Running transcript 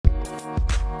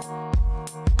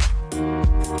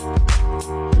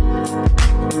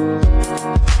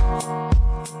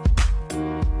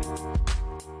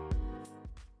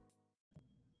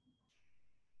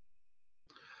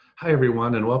Hi,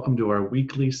 everyone, and welcome to our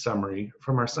weekly summary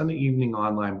from our Sunday evening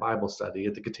online Bible study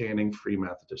at the Katanning Free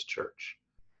Methodist Church.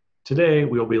 Today,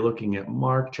 we'll be looking at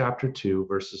Mark chapter 2,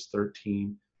 verses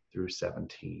 13 through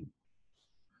 17.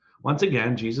 Once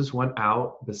again, Jesus went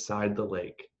out beside the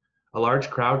lake. A large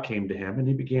crowd came to him, and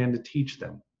he began to teach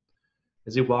them.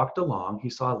 As he walked along, he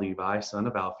saw Levi, son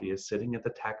of Alphaeus, sitting at the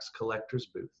tax collector's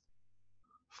booth.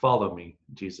 "Follow me,"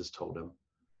 Jesus told him,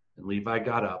 and Levi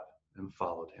got up and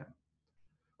followed him.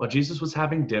 While Jesus was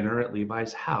having dinner at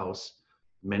Levi's house,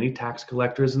 many tax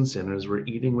collectors and sinners were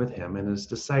eating with him and his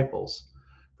disciples,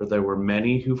 for there were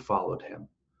many who followed him.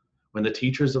 When the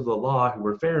teachers of the law, who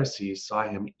were Pharisees, saw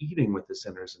him eating with the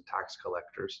sinners and tax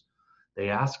collectors,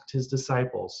 they asked his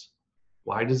disciples,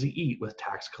 "Why does he eat with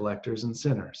tax collectors and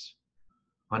sinners?"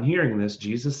 On hearing this,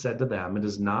 Jesus said to them, "It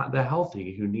is not the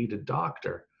healthy who need a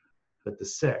doctor, but the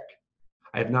sick.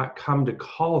 I have not come to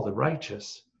call the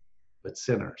righteous, but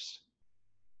sinners."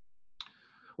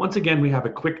 Once again, we have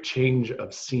a quick change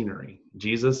of scenery.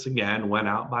 Jesus again went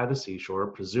out by the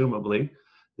seashore, presumably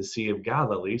the Sea of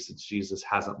Galilee, since Jesus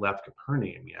hasn't left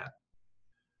Capernaum yet.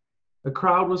 The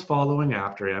crowd was following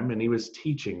after him, and he was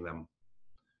teaching them.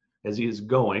 As he is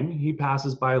going, he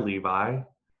passes by Levi,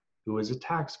 who is a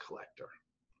tax collector.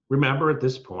 Remember, at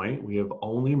this point, we have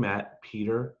only met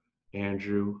Peter,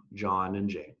 Andrew, John, and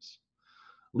James.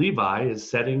 Levi is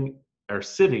sitting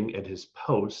at his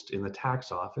post in the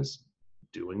tax office,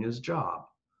 doing his job.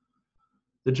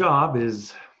 The job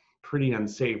is pretty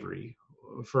unsavory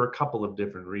for a couple of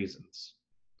different reasons.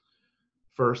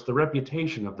 First, the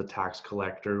reputation of the tax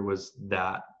collector was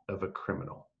that of a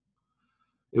criminal.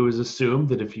 It was assumed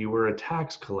that if you were a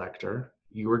tax collector,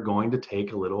 you were going to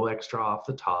take a little extra off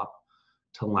the top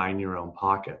to line your own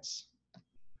pockets.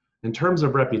 In terms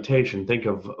of reputation, think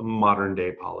of a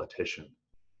modern-day politician.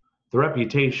 The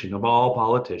reputation of all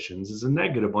politicians is a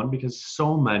negative one because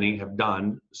so many have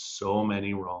done so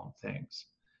many wrong things.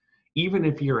 Even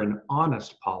if you're an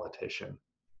honest politician,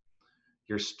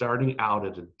 you're starting out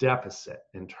at a deficit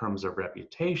in terms of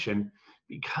reputation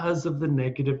because of the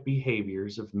negative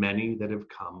behaviors of many that have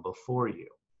come before you.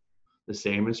 The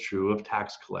same is true of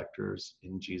tax collectors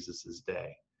in Jesus's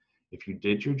day. If you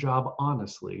did your job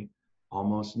honestly,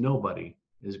 almost nobody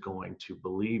is going to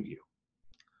believe you.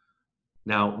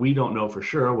 Now, we don't know for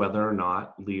sure whether or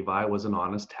not Levi was an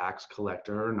honest tax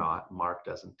collector or not. Mark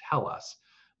doesn't tell us.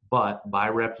 But by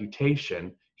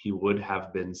reputation, he would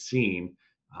have been seen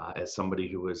as somebody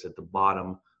who was at the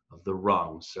bottom of the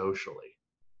rung socially.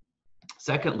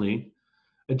 Secondly,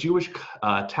 a Jewish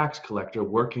tax collector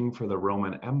working for the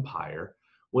Roman Empire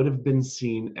would have been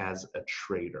seen as a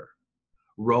traitor.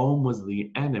 Rome was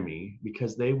the enemy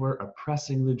because they were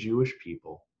oppressing the Jewish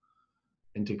people,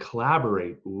 and to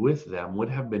collaborate with them would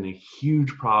have been a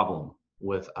huge problem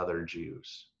with other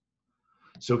Jews.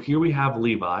 So here we have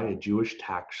Levi, a Jewish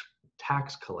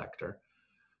tax collector,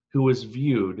 who was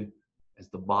viewed as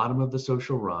the bottom of the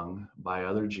social rung by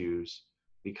other Jews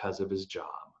because of his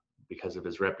job, because of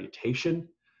his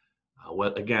reputation,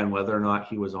 whether or not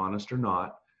he was honest or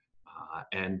not,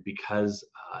 and because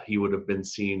he would have been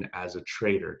seen as a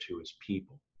traitor to his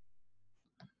people.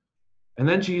 And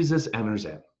then Jesus enters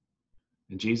in.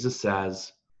 And Jesus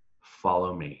says,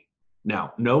 "Follow me."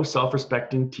 Now, no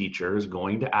self-respecting teacher is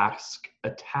going to ask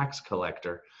a tax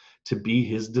collector to be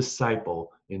his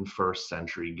disciple in first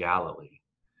century Galilee.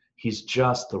 He's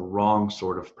just the wrong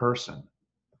sort of person.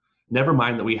 Never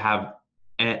mind that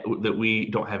we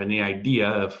don't have any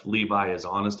idea if Levi is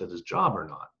honest at his job or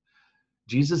not.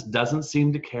 Jesus doesn't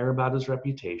seem to care about his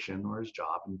reputation or his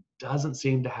job, and doesn't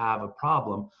seem to have a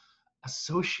problem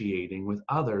associating with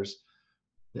others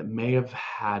that may have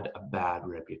had a bad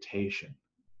reputation.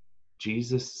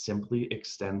 Jesus simply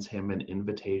extends him an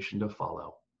invitation to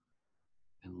follow,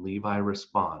 and Levi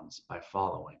responds by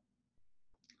following.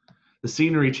 The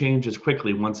scenery changes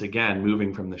quickly once again,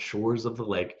 moving from the shores of the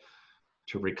lake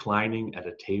to reclining at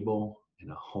a table in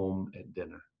a home at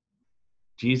dinner.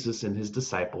 Jesus and his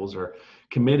disciples are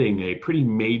committing a pretty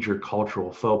major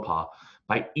cultural faux pas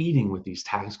by eating with these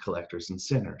tax collectors and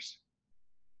sinners.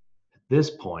 At this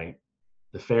point,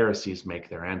 the Pharisees make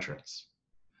their entrance.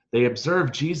 They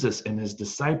observe Jesus and his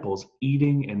disciples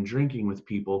eating and drinking with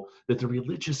people that the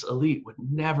religious elite would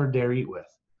never dare eat with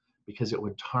because it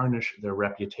would tarnish their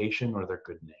reputation or their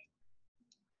good name.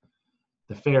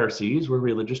 The Pharisees were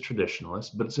religious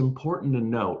traditionalists, but it's important to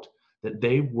note that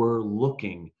they were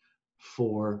looking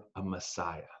for a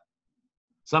Messiah.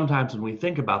 Sometimes when we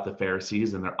think about the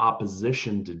Pharisees and their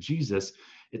opposition to Jesus,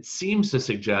 it seems to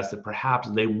suggest that perhaps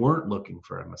they weren't looking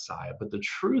for a Messiah, but the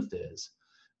truth is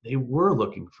they were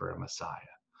looking for a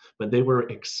Messiah. but they were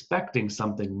expecting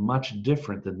something much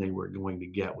different than they were going to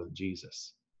get with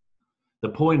Jesus. The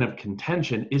point of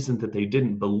contention isn't that they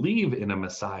didn't believe in a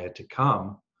Messiah to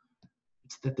come.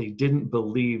 It's that they didn't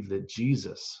believe that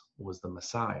Jesus was the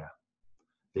Messiah.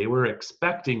 They were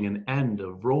expecting an end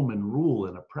of Roman rule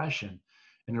and oppression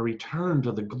and a return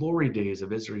to the glory days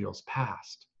of Israel's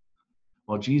past,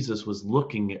 while Jesus was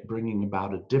looking at bringing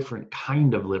about a different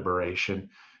kind of liberation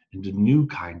and a new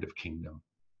kind of kingdom.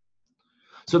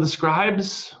 So the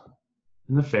scribes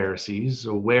and the Pharisees,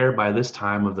 aware by this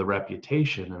time of the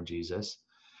reputation of Jesus,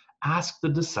 asked the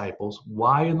disciples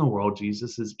why in the world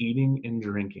Jesus is eating and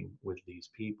drinking with these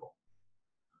people.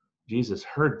 Jesus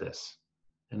heard this,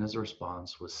 and his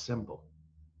response was simple.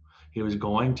 He was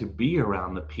going to be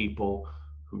around the people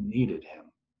who needed him.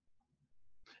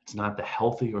 It's not the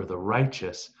healthy or the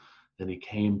righteous that he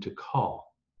came to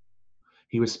call.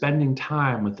 He was spending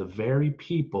time with the very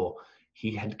people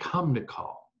he had come to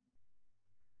call,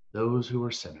 those who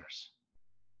were sinners.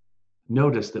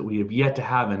 Notice that we have yet to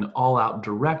have an all-out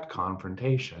direct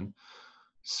confrontation.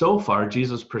 So far,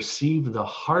 Jesus perceived the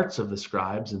hearts of the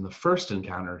scribes in the first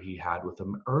encounter he had with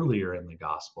them earlier in the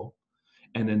gospel.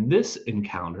 And in this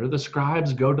encounter, the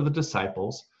scribes go to the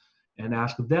disciples and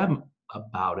ask them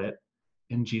about it,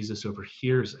 and Jesus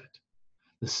overhears it.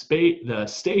 The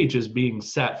stage is being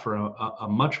set for a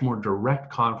much more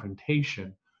direct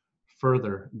confrontation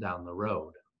further down the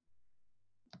road.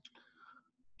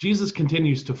 Jesus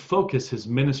continues to focus his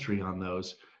ministry on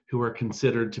those who are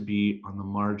considered to be on the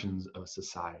margins of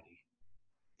society.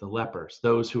 The lepers,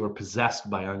 those who are possessed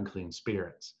by unclean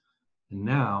spirits, and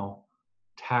now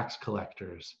tax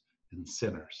collectors and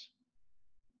sinners.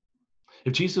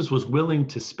 If Jesus was willing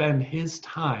to spend his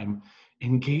time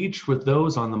engaged with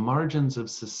those on the margins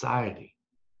of society,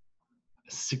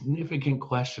 a significant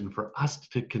question for us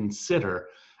to consider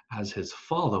as his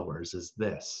followers is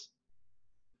this.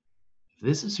 If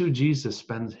this is who Jesus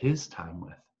spends his time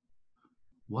with,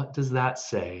 what does that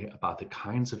say about the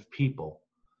kinds of people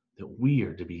that we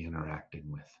are to be interacting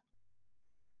with?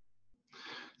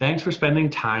 Thanks for spending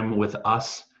time with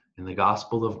us in the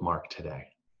Gospel of Mark today.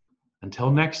 Until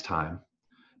next time,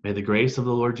 may the grace of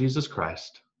the Lord Jesus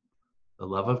Christ, the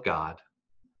love of God,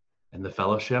 and the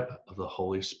fellowship of the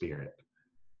Holy Spirit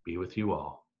be with you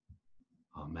all.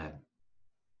 Amen.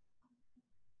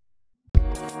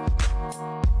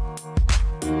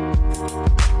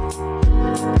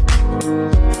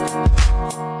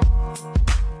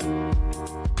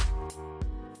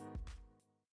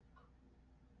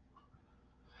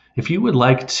 If you would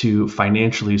like to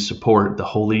financially support the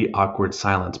Holy Awkward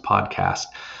Silence podcast,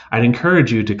 I'd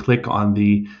encourage you to click on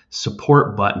the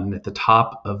support button at the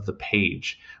top of the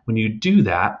page. When you do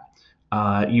that,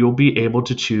 you'll be able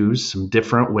to choose some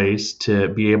different ways to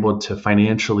be able to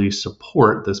financially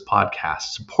support this podcast.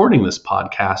 Supporting this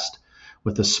podcast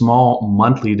with a small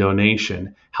monthly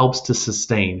donation helps to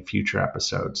sustain future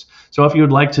episodes. So if you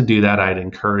would like to do that, I'd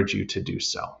encourage you to do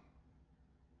so.